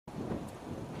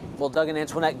Well, Doug and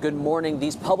Antoinette, good morning.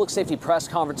 These public safety press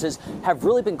conferences have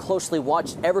really been closely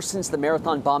watched ever since the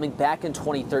marathon bombing back in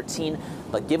 2013.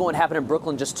 But given what happened in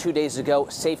Brooklyn just 2 days ago,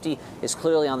 safety is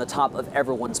clearly on the top of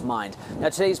everyone's mind. Now,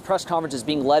 today's press conference is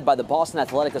being led by the Boston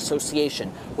Athletic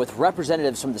Association, with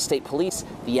representatives from the state police,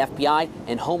 the FBI,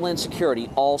 and Homeland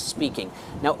Security all speaking.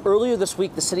 Now, earlier this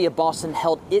week, the city of Boston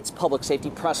held its public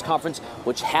safety press conference,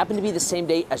 which happened to be the same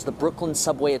day as the Brooklyn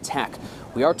subway attack.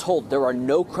 We are told there are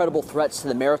no credible threats to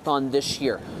the marathon this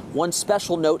year. One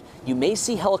special note, you may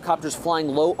see helicopters flying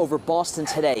low over Boston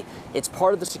today. It's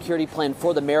part of the security plan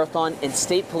for the marathon, and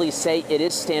state police say it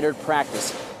is standard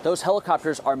practice. Those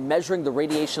helicopters are measuring the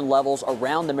radiation levels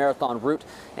around the marathon route,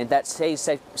 and that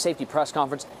safety press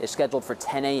conference is scheduled for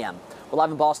 10 a.m. We're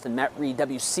live in Boston. Matt Reed,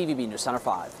 WCVB News Center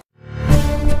 5.